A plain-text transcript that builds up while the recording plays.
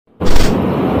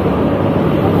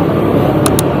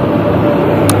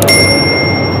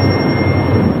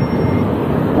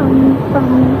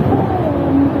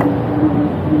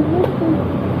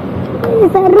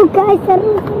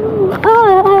seru.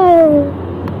 Oh.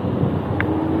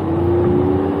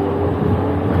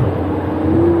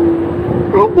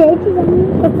 Ada itu yang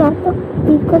kecatok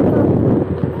ikut.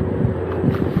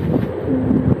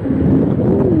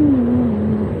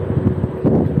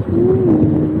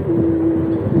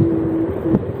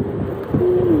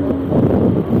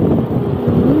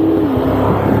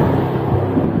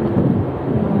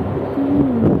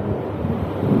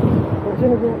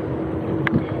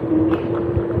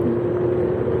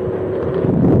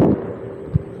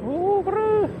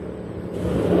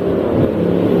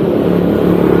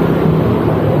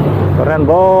 Keren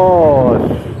bos.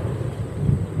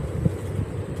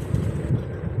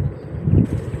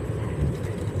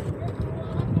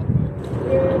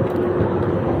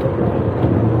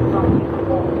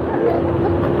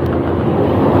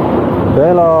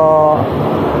 Belok.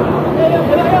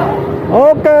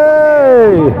 Oke.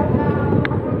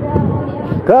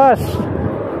 Gas.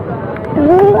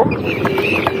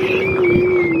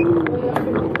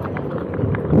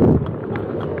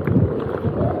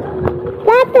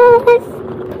 Atas.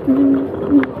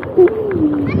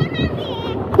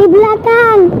 Di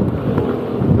belakang.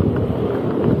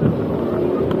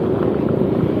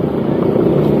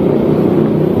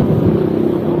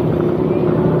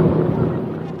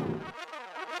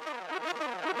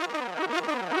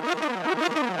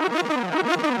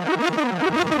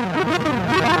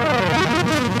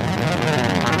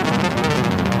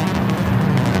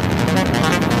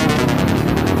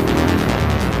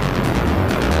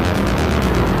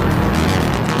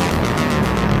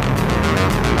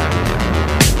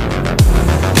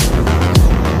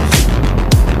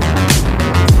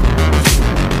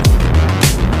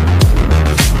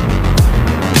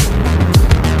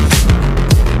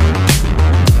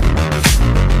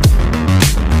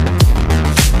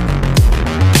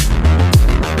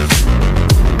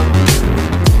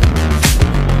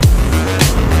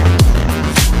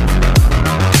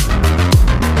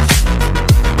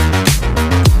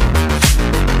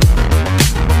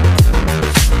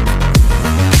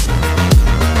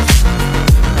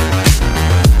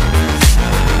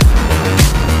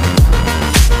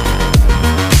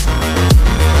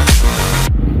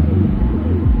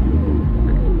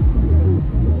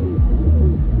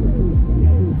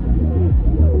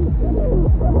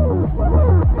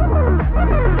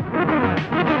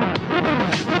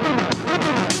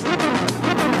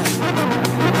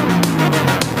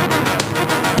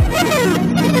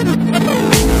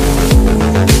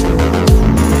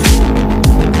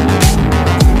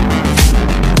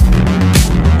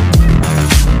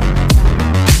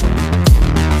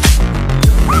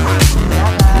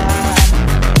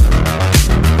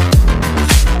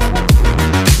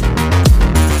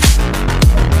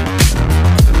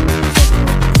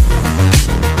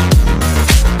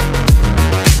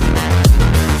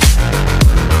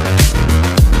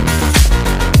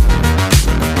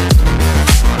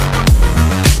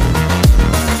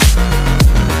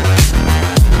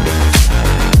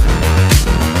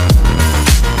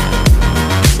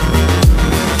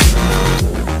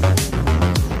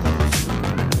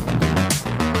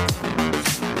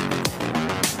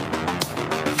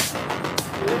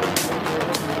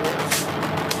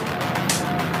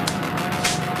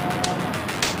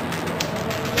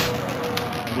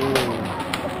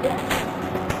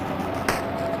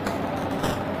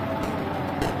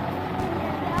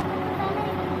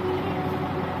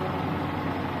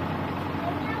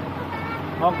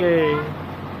 Oke.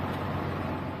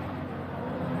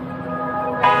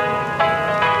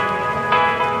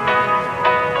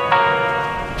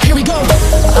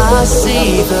 I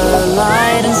see the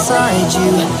light inside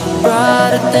you,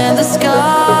 brighter than the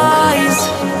skies.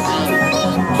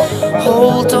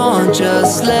 Hold on,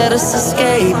 just let us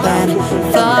escape and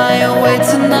fly away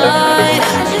tonight.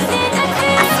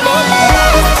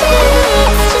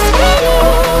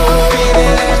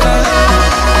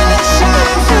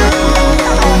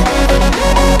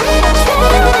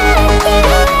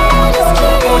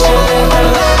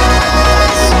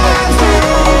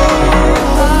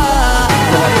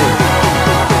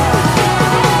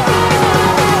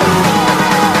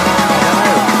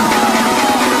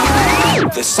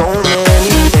 There's so many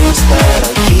things that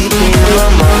are keeping my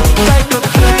mind like the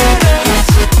planets.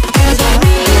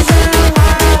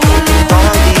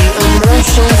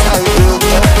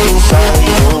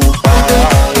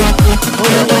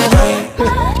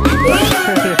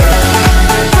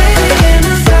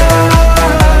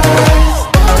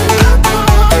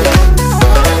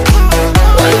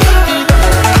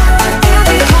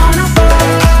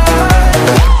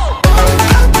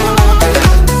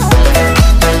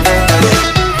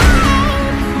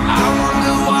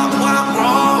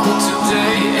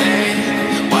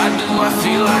 I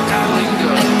feel like I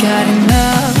linger. I got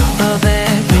enough of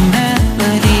every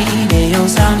melody. They all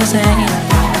sound the same.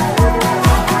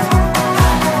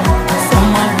 From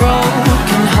my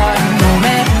broken heart, no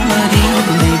remedy.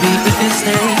 But maybe if it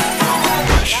stays,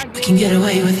 we can get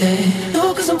away with it.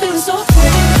 No, 'cause I'm feeling so free.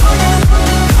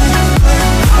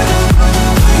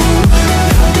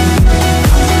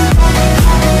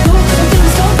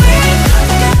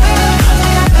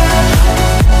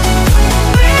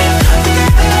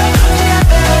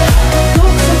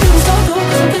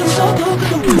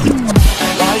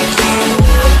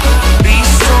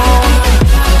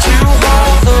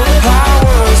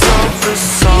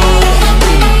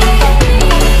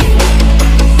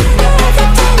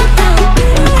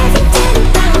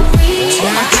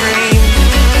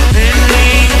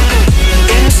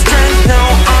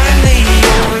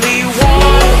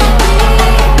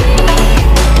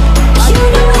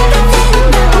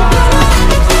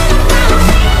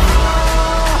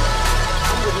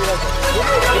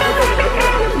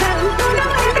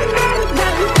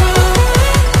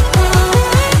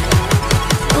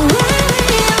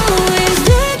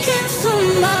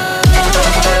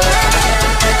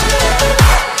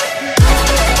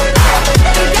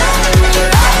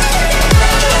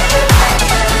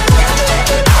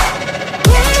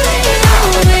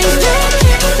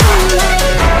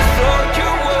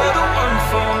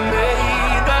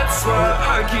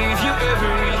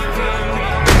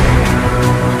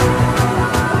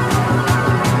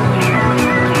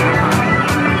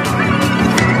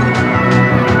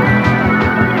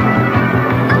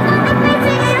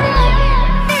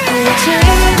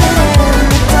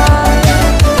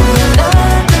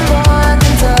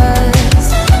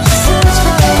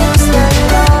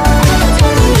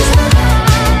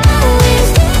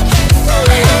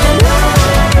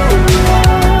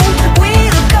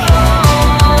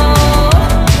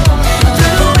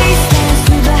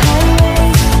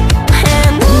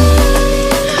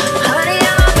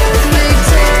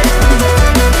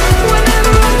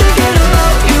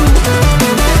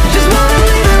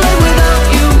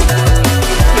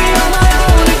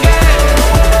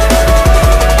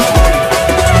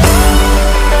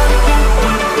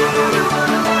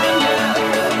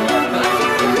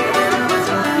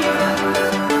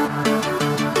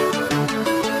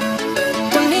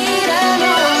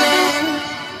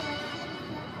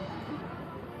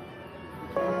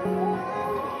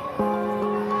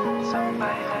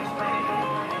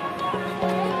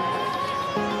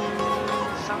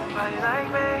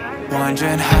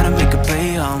 Wondering how to make a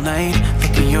play all night,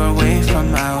 looking your way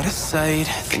from out of sight,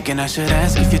 thinking I should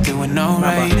ask if you're doing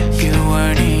alright. You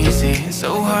weren't easy,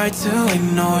 so hard to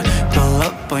ignore. Pull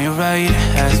up on your right,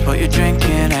 ask what you're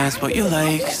drinking, ask what you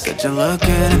like. Said you look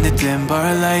good in the dim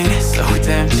bar light, so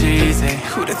damn cheesy.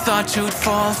 Who'd have thought you'd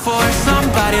fall for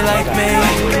somebody like me?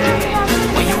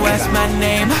 When you asked my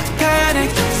name, I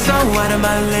panicked, so out of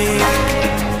my league.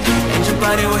 And your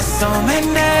body was so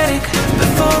magnetic.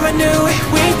 Before I knew it,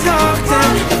 we talked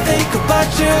and I think about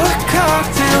you a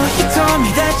cocktail. You told me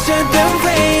that you've been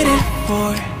waiting for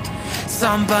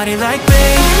somebody like me.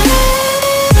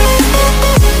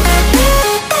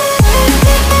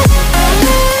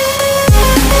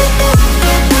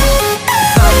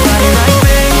 Somebody like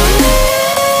me.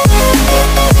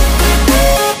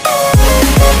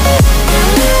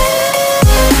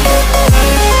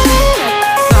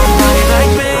 Somebody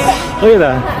like me. Look at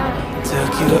that.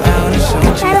 Took you out and showed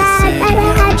you the city.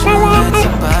 Heard you met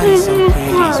somebody so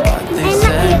pretty. That's what they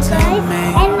said to me.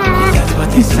 That's what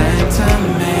they said to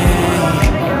me.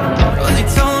 Well, they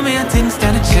told me I didn't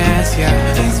stand a chance, yeah.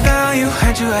 Face value,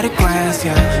 heard you at a glance,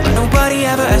 yeah. But nobody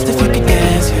ever asked if you could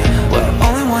dance, yeah. Well,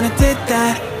 only one who did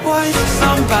that was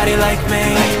somebody like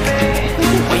me.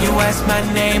 When you asked my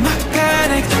name, I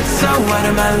panicked, so out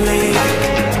of my league.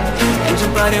 And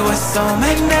your body was so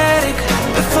magnetic.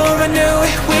 Before I knew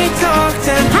it, we talked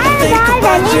and I think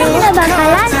about you a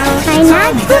cocktail. You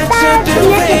told me that you've been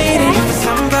waiting for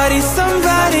somebody,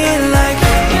 somebody like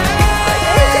me.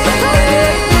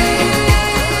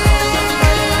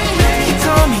 You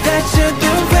told me that you've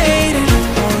been waiting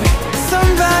for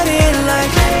somebody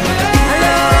like me.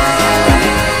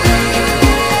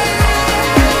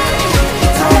 You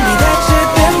told me that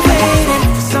you've been waiting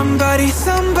for somebody,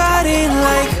 somebody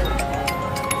like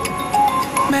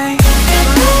me.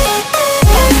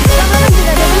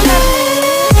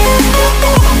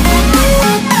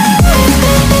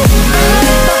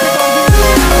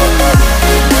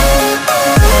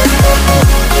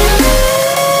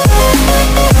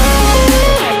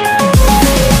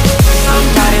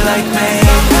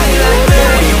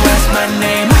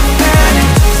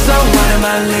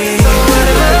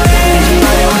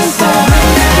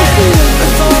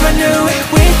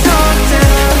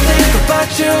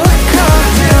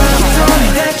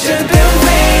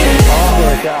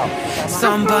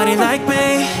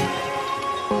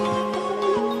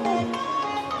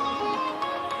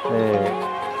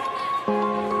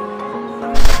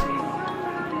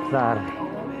 besar.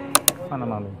 Mana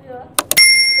mami?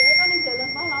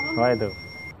 Oh itu.